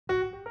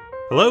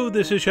Hello,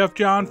 this is Chef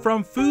John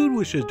from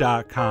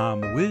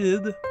foodwishes.com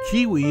with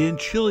kiwi and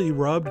chili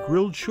rubbed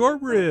grilled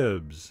short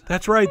ribs.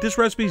 That's right, this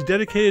recipe is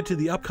dedicated to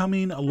the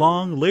upcoming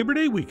long Labor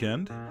Day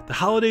weekend, the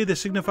holiday that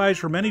signifies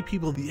for many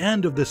people the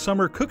end of the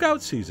summer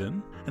cookout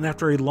season. And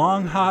after a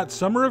long, hot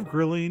summer of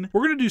grilling,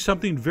 we're going to do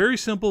something very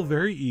simple,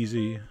 very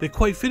easy, that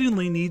quite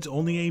fittingly needs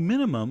only a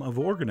minimum of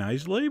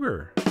organized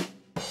labor.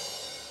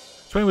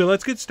 So anyway,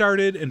 let's get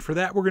started, and for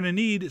that we're going to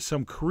need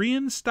some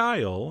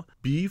Korean-style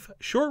beef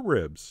short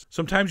ribs.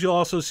 Sometimes you'll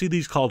also see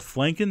these called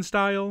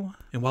flanken-style,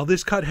 and while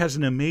this cut has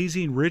an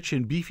amazing rich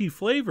and beefy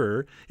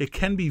flavor, it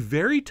can be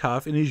very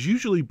tough and is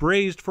usually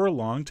braised for a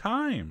long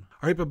time.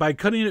 Alright, but by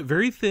cutting it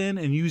very thin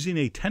and using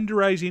a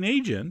tenderizing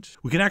agent,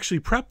 we can actually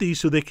prep these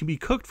so they can be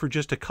cooked for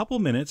just a couple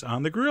minutes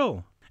on the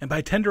grill. And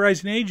by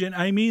tenderizing agent,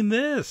 I mean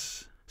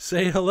this.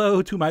 Say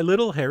hello to my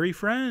little hairy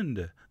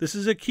friend. This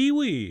is a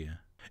kiwi.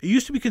 It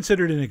used to be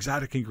considered an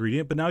exotic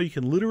ingredient, but now you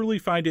can literally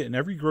find it in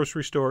every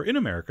grocery store in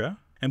America.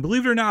 And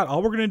believe it or not,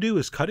 all we're going to do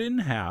is cut it in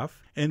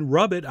half and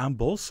rub it on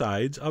both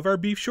sides of our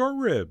beef short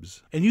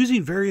ribs. And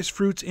using various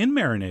fruits in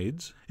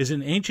marinades is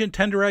an ancient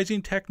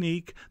tenderizing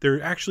technique. There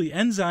are actually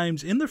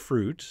enzymes in the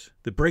fruits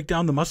that break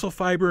down the muscle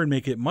fiber and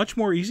make it much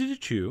more easy to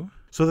chew.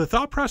 So the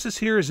thought process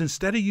here is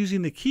instead of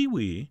using the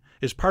kiwi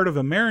as part of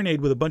a marinade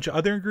with a bunch of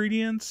other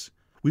ingredients,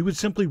 we would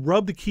simply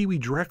rub the kiwi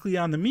directly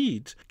on the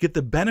meat, get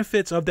the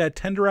benefits of that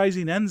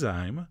tenderizing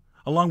enzyme,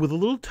 along with a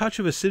little touch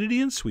of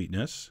acidity and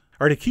sweetness.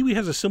 Alright, a kiwi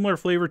has a similar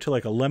flavor to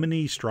like a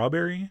lemony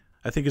strawberry,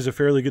 I think is a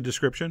fairly good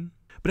description.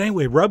 But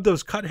anyway, rub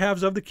those cut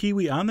halves of the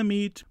kiwi on the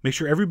meat, make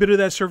sure every bit of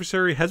that surface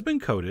area has been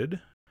coated,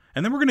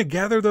 and then we're going to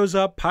gather those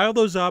up, pile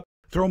those up,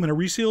 throw them in a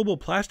resealable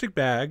plastic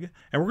bag,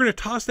 and we're going to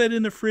toss that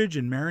in the fridge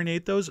and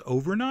marinate those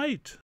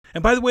overnight.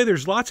 And by the way,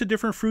 there's lots of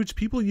different fruits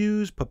people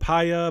use,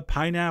 papaya,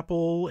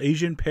 pineapple,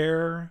 Asian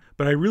pear,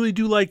 but I really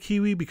do like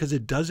kiwi because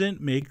it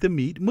doesn't make the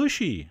meat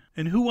mushy.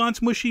 And who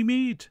wants mushy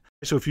meat?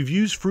 So if you've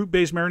used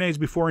fruit-based marinades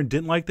before and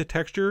didn't like the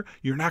texture,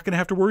 you're not going to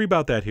have to worry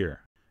about that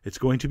here. It's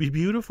going to be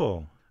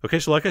beautiful. Okay,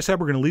 so like I said,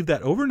 we're going to leave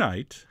that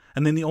overnight.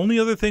 And then the only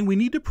other thing we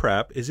need to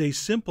prep is a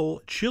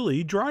simple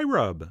chili dry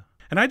rub.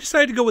 And I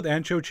decided to go with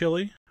ancho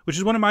chili, which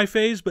is one of my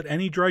faves, but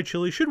any dry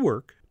chili should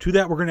work. To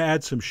that, we're going to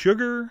add some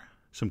sugar,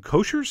 some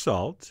kosher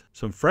salt,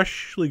 some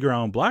freshly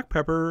ground black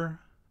pepper,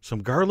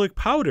 some garlic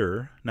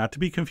powder, not to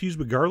be confused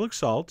with garlic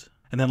salt,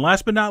 and then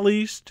last but not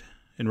least,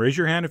 and raise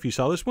your hand if you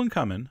saw this one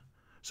coming,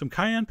 some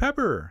cayenne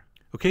pepper.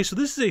 Okay, so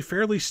this is a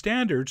fairly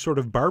standard sort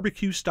of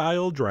barbecue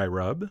style dry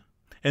rub,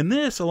 and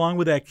this, along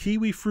with that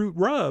kiwi fruit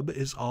rub,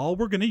 is all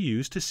we're going to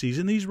use to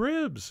season these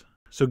ribs.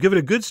 So give it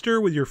a good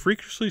stir with your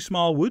freakishly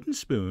small wooden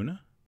spoon, and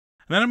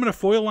then I'm going to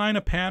foil line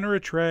a pan or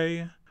a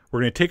tray. We're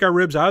going to take our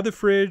ribs out of the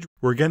fridge,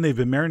 where again they've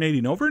been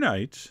marinating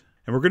overnight,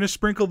 and we're going to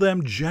sprinkle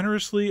them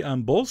generously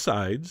on both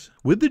sides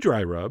with the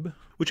dry rub,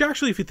 which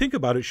actually, if you think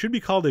about it, should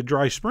be called a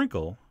dry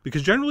sprinkle,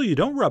 because generally you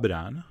don't rub it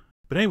on.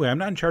 But anyway, I'm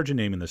not in charge of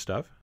naming this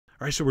stuff.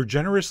 All right, so we're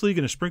generously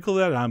going to sprinkle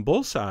that on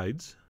both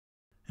sides,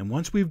 and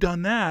once we've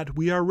done that,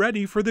 we are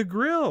ready for the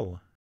grill.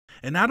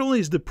 And not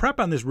only is the prep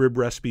on this rib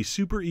recipe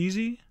super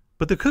easy,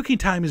 but the cooking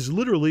time is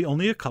literally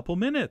only a couple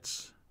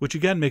minutes, which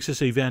again makes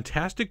this a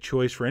fantastic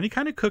choice for any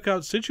kind of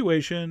cookout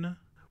situation.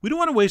 We don't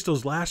want to waste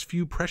those last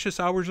few precious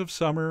hours of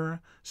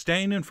summer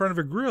standing in front of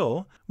a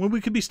grill when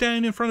we could be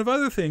standing in front of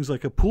other things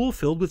like a pool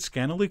filled with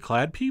scantily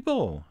clad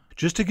people.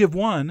 Just to give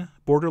one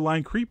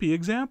borderline creepy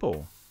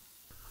example.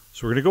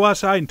 So we're going to go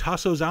outside and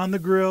toss those on the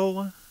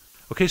grill.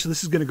 Okay, so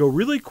this is going to go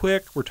really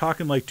quick. We're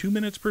talking like 2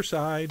 minutes per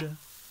side.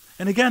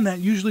 And again, that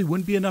usually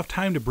wouldn't be enough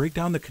time to break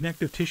down the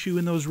connective tissue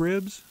in those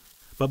ribs.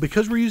 But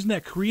because we're using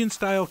that Korean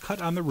style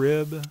cut on the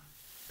rib,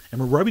 and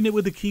we're rubbing it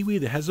with the kiwi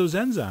that has those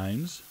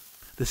enzymes,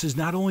 this is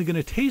not only going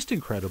to taste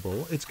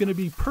incredible, it's going to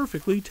be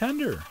perfectly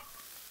tender.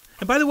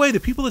 And by the way, the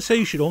people that say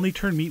you should only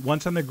turn meat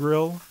once on the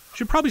grill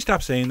should probably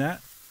stop saying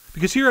that,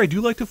 because here I do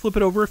like to flip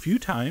it over a few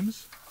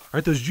times. All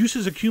right, those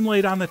juices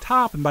accumulate on the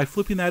top, and by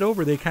flipping that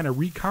over, they kind of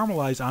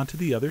re-caramelize onto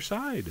the other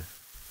side.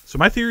 So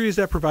my theory is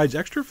that provides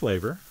extra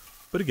flavor,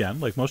 but again,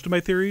 like most of my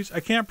theories,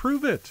 I can't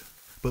prove it.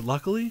 But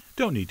luckily,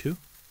 don't need to.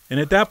 And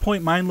at that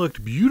point, mine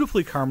looked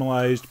beautifully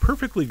caramelized,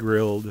 perfectly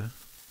grilled.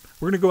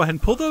 We're going to go ahead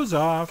and pull those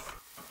off.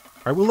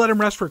 All right, we'll let them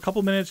rest for a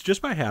couple minutes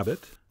just by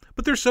habit,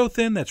 but they're so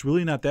thin that's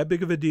really not that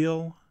big of a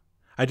deal.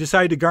 I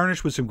decided to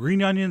garnish with some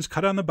green onions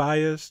cut on the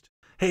bias.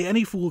 Hey,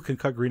 any fool can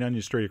cut green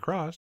onions straight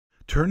across.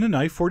 Turn the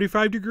knife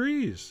 45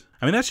 degrees.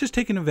 I mean, that's just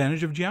taking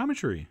advantage of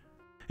geometry.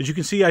 As you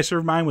can see, I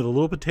served mine with a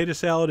little potato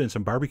salad and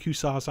some barbecue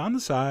sauce on the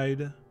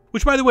side.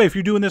 Which, by the way, if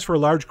you're doing this for a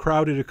large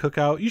crowd at a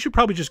cookout, you should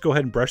probably just go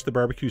ahead and brush the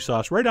barbecue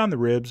sauce right on the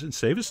ribs and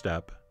save a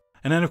step.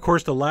 And then, of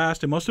course, the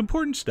last and most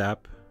important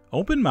step,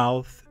 open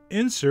mouth,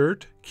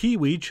 insert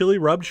kiwi chili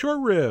rubbed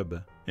short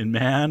rib. And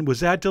man,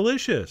 was that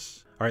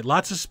delicious. All right,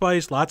 lots of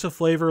spice, lots of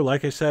flavor.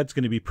 Like I said, it's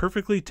going to be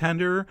perfectly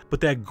tender,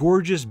 but that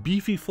gorgeous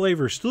beefy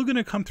flavor is still going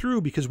to come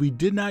through because we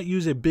did not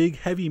use a big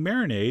heavy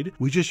marinade.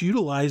 We just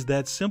utilized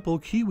that simple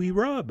kiwi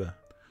rub.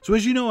 So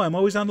as you know, I'm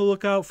always on the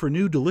lookout for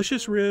new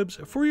delicious ribs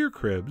for your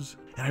cribs,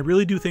 and I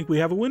really do think we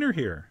have a winner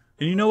here.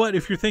 And you know what?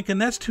 If you're thinking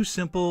that's too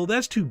simple,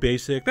 that's too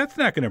basic, that's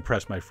not going to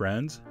impress my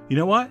friends, you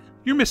know what?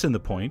 You're missing the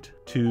point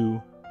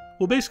to,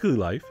 well, basically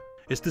life.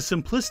 It's the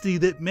simplicity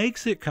that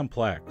makes it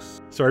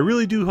complex. So I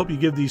really do hope you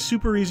give these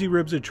super easy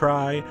ribs a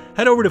try.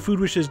 Head over to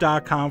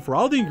foodwishes.com for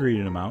all the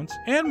ingredient amounts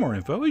and more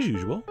info as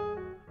usual.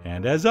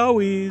 And as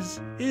always,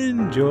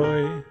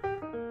 enjoy.